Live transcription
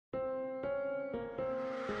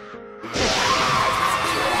The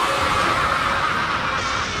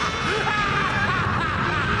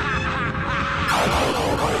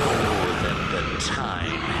time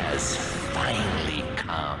has finally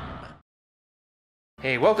come.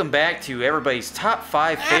 Hey, welcome back to everybody's top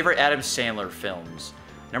 5 favorite Adam Sandler films.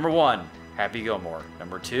 Number 1, Happy Gilmore.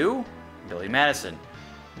 Number 2, Billy Madison.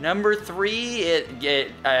 Number 3,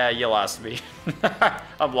 you lost me.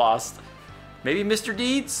 I'm lost. Maybe Mr.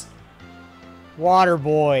 Deeds?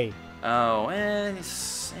 Waterboy. Oh,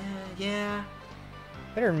 yeah.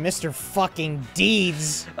 Better than Mr. fucking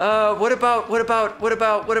Deeds. What about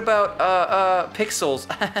Pixels?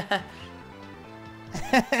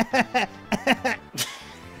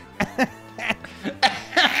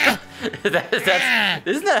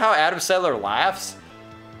 Isn't that how Adam Sandler laughs?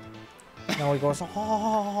 No, he goes,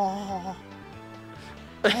 oh.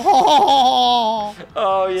 Oh,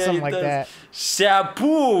 oh yeah, something like that.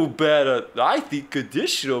 Shampoo better. I think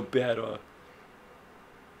conditioner better.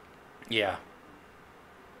 Yeah.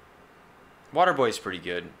 Waterboy's pretty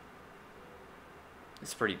good.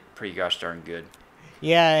 It's pretty gosh darn good.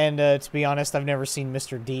 Yeah, and to be honest, I've never seen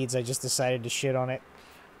Mr. Deeds. I just decided to shit on it.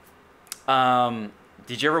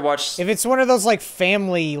 Did you ever watch? If it's one of those like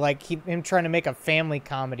family, like him trying to make a family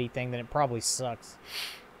comedy thing, then it probably sucks.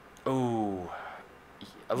 Ooh,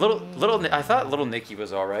 I thought Little Nicky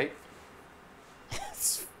was all right.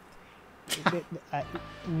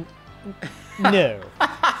 No.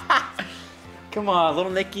 Come on,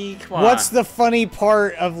 Little Nicky. Come on. What's the funny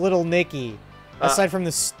part of Little Nicky? Aside from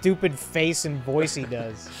the stupid face and voice he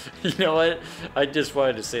does. You know what? I just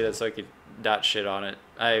wanted to say that so I could not shit on it.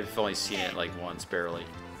 I've only seen it like once, barely.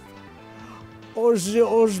 Ozzy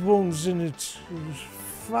Osbourne's in it.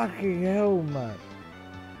 Fucking hell, man.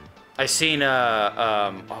 I seen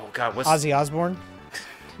oh god, what's Ozzy Osbourne?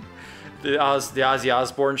 the Ozzy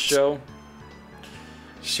Osbourne show?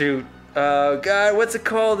 Shoot. God, what's it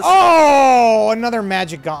called? Oh, another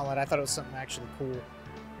magic gauntlet. I thought it was something actually cool.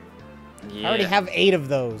 Yeah. I already have 8 of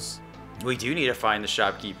those. We do need to find the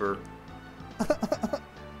shopkeeper.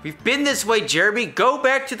 We've been this way, Jeremy. Go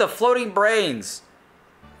back to the floating brains.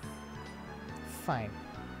 Fine.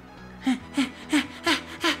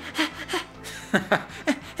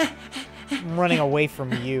 I'm running away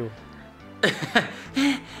from you.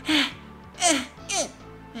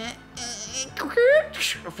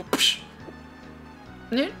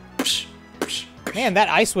 Man, that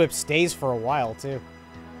ice whip stays for a while, too.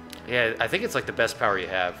 Yeah, I think it's like the best power you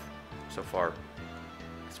have so far.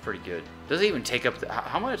 It's pretty good. Doesn't even take up the,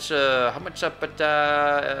 how much up at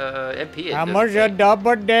MP? How much a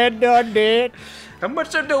double dead? How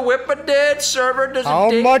much of the whip a dead server does it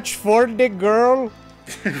How take? much for the girl?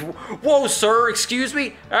 Whoa, sir, excuse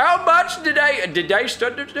me. How much did I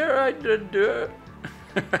stutter there?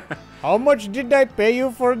 How much did I pay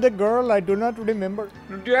you for the girl? I do not remember.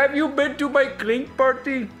 Have you been to my clink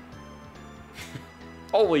party?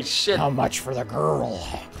 Holy shit. How much for the girl?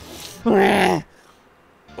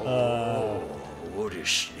 What is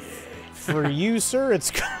shit? For you, sir,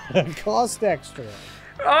 it's gonna cost extra.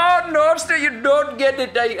 Oh, no, sir, you don't get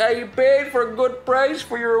it. I paid for a good price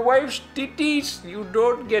for your wife's titties. You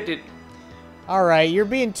don't get it. Alright, you're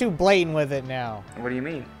being too blatant with it now. What do you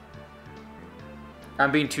mean?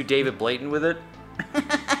 I'm being too David blatant with it?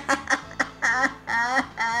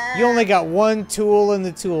 You only got one tool in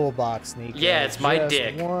the toolbox, Niko. Yeah, it's my Just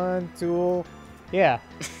dick. One tool. Yeah.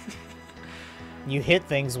 You hit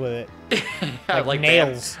things with it. Like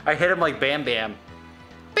nails. Bam. I hit him like Bam Bam.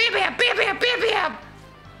 Bam Bam, Bam Bam, Bam Bam!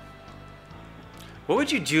 What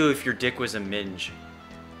would you do if your dick was a minge?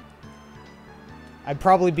 I'd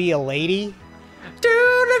probably be a lady.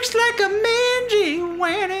 Dude looks like a mingy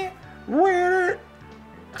when it. You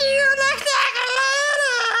look like a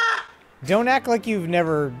lady! Don't act like you've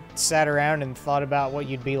never sat around and thought about what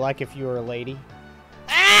you'd be like if you were a lady.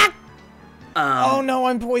 Ah! Oh no,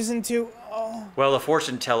 I'm poisoned too. Oh. Well, the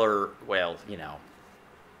fortune teller, well, you know.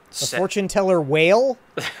 The fortune teller whale?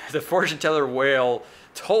 The fortune teller whale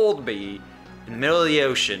told me in the middle of the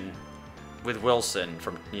ocean with Wilson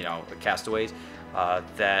from, you know, Castaways,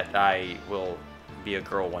 that I will be a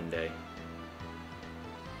girl one day.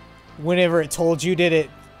 Whenever it told you, did it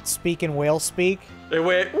speak in whale speak? It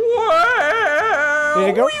went, whale! Did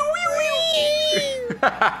it go?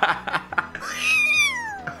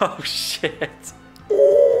 Oh, shit.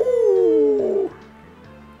 Ooh.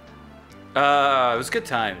 It was good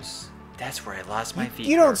times. That's where I lost my feet.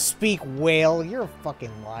 You don't speak whale. You're a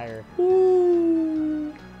fucking liar.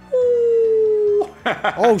 Ooh. Ooh.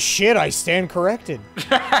 Oh shit, I stand corrected.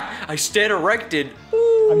 I stand erected.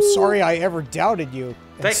 I'm sorry I ever doubted you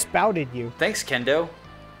and spouted you. Thanks, Kendo.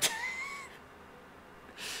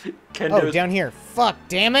 Oh, down here. Fuck,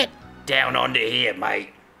 damn it. Down onto here, mate.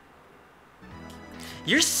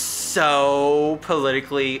 You're so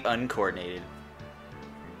politically uncoordinated.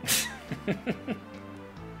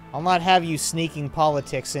 I'll not have you sneaking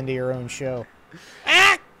politics into your own show.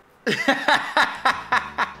 Ah!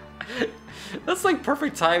 That's like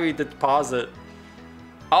perfect timing to pause it.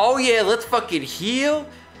 Oh yeah, let's fucking heal.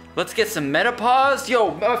 Let's get some menopause.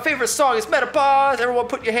 Yo, my favorite song is Menopause. Everyone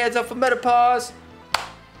put your hands up for Menopause.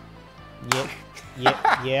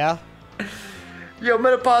 Yeah. Yo,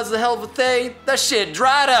 menopause is a hell of a thing. That shit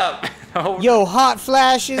dried up. Yo, hot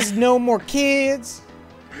flashes, no more kids.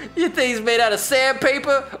 Your thing's made out of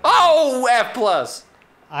sandpaper. Oh, F+.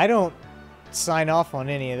 I don't sign off on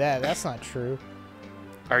any of that. That's not true.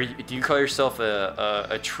 Do you call yourself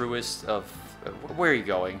a truist of... Where are you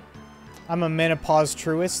going? I'm a menopause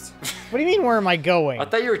truist. What do you mean, where am I going? I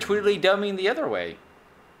thought you were Tweedly dumbing the other way.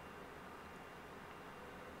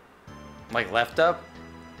 Like left up?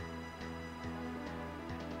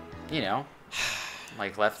 You know.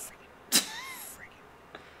 Like left.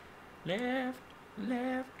 Left,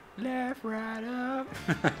 right up.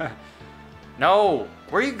 No!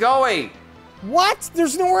 Where are you going? What?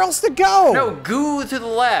 There's nowhere else to go! No, goo to the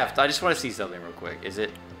left. I just want to see something real quick. Is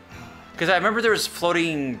it... Because I remember there was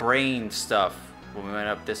floating brain stuff when we went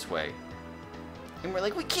up this way. And we're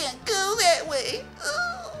like, we can't go that way.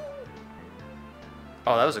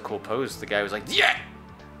 Oh, that was a cool pose. The guy was like, yeah!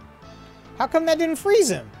 How come that didn't freeze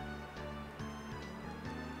him?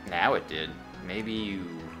 Now it did. Maybe you...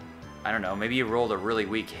 I don't know. Maybe you rolled a really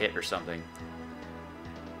weak hit or something.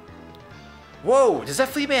 Whoa! Does that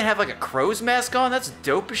flea man have like a crow's mask on? That's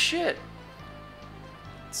dope as shit.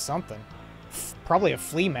 Something. Probably a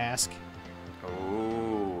flea mask.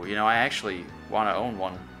 Oh, you know, I actually want to own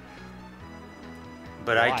one.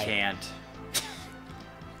 But Why? I can't.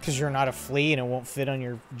 Because you're not a flea and it won't fit on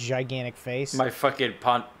your gigantic face. My fucking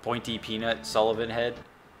pointy peanut Sullivan head.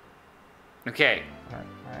 Okay. All right.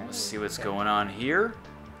 Let's see what's going on here.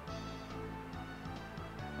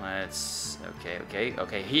 Let's... Okay.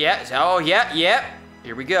 Yeah. Oh, yeah.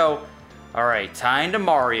 Here we go. All right. Time to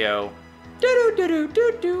Mario. I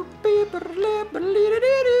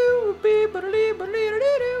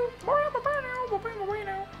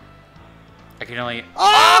can only...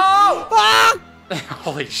 Oh! Ah!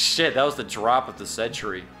 Holy shit, that was the drop of the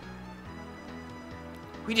century.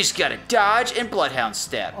 We just gotta dodge and bloodhound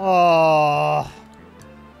step. Oh.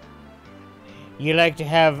 You like to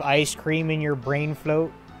have ice cream in your brain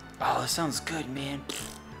float? Oh, that sounds good, man.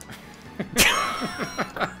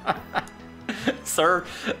 Sir,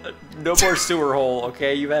 no more sewer hole,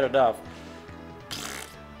 okay? You've had enough.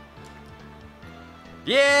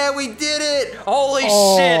 Yeah, we did it! Holy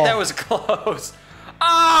shit, that was close.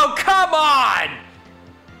 Oh, come on!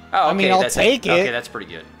 Oh, okay, I mean, I'll take it. Okay, that's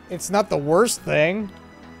pretty good. It's not the worst thing.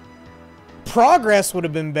 Progress would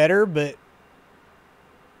have been better, but...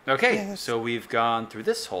 Okay, yeah, so we've gone through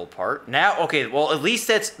this whole part. Now, okay, well, at least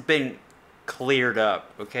that's been cleared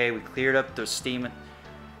up, okay? We cleared up the steam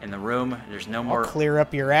in the room. There's no more... I'll clear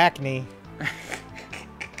up your acne.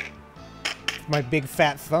 My big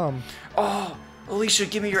fat thumb. Oh, Alicia,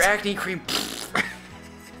 give me your acne cream.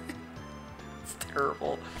 It's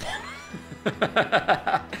terrible.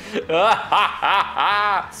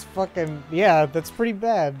 It's fucking... Yeah, that's pretty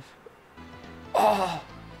bad. Oh,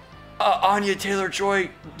 Anya Taylor-Joy,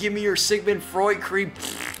 give me your Sigmund Freud cream.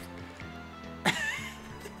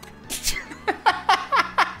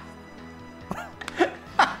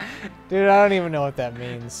 Dude, I don't even know what that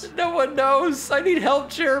means. No one knows. I need help,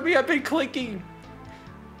 Jeremy. I've been clicking.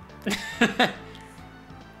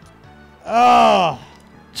 Oh!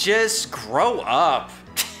 Just grow up.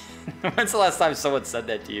 When's the last time someone said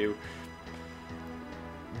that to you?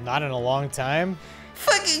 Not in a long time.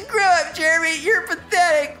 Fucking grow up, Jeremy. You're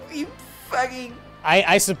pathetic. You fucking...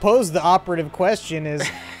 I suppose the operative question is,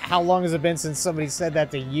 how long has it been since somebody said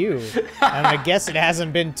that to you? And I guess it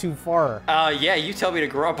hasn't been too far. Yeah, you tell me to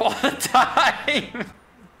grow up all the time.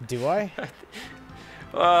 Do I?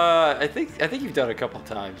 I think you've done it a couple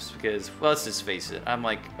times because, well, let's just face it. I'm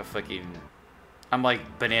like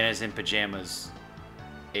bananas in pajamas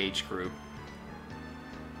age group.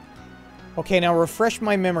 Okay, now refresh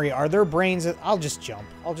my memory. Are there brains? I'll just jump.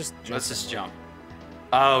 Let's just jump.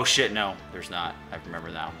 Oh shit, no, there's not. I remember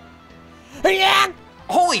now. Yeah!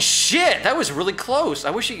 Holy shit, that was really close. I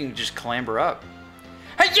wish you can just clamber up.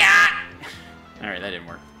 Yeah! All right, that didn't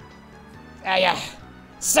work. Yeah.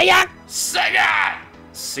 Say ya!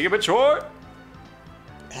 See ya, bitch, boy.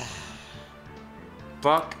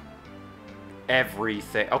 Fuck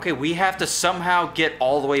everything. Okay, we have to somehow get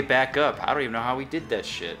all the way back up. I don't even know how we did that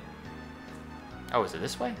shit. Oh, is it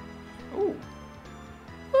this way? Ooh.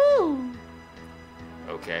 Ooh.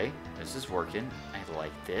 Okay, this is working. I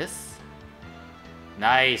like this.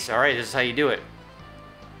 Nice. All right, this is how you do it.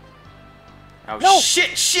 Oh, no!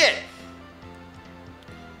 Shit!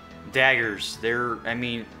 Daggers. I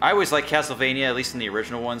mean, I always like Castlevania, at least in the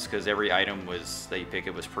original ones, because every item that you pick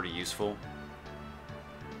up was pretty useful.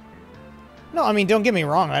 No, I mean, don't get me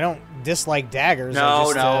wrong. I don't dislike daggers.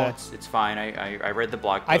 No, it's fine. I read the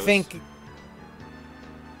blog post. I think...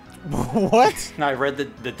 What? No, I read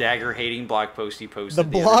the dagger-hating blog post he posted The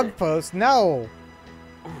other blog day. post? No.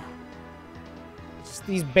 Just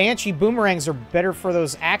these Banshee boomerangs are better for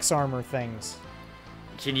those axe armor things.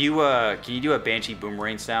 Can you do a Banshee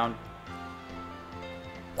boomerang sound?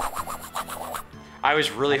 I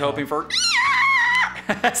was really hoping for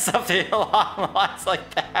something along the lines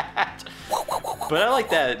like that. But I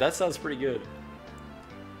like that. That sounds pretty good.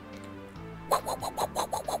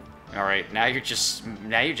 All right, now you're.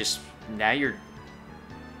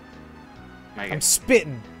 I'm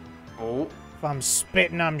spitting. Oh. If I'm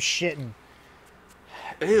spitting, I'm shitting.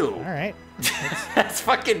 Ew. All right. That's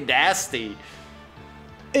fucking nasty.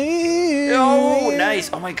 Ew. Oh, nice.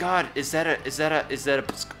 Oh my God. Is that a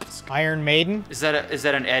Iron Maiden? Is that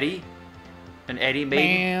an Eddie? An Eddie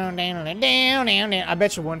Maiden? Down. I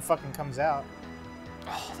bet you one fucking comes out.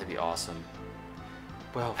 Oh, that'd be awesome.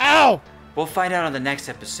 Well, Ow! we'll find out on the next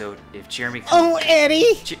episode if Jeremy. Oh,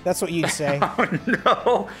 Eddie! That's what you'd say. Oh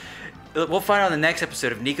no. We'll find out on the next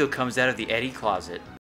episode if Niko comes out of the Eddie closet.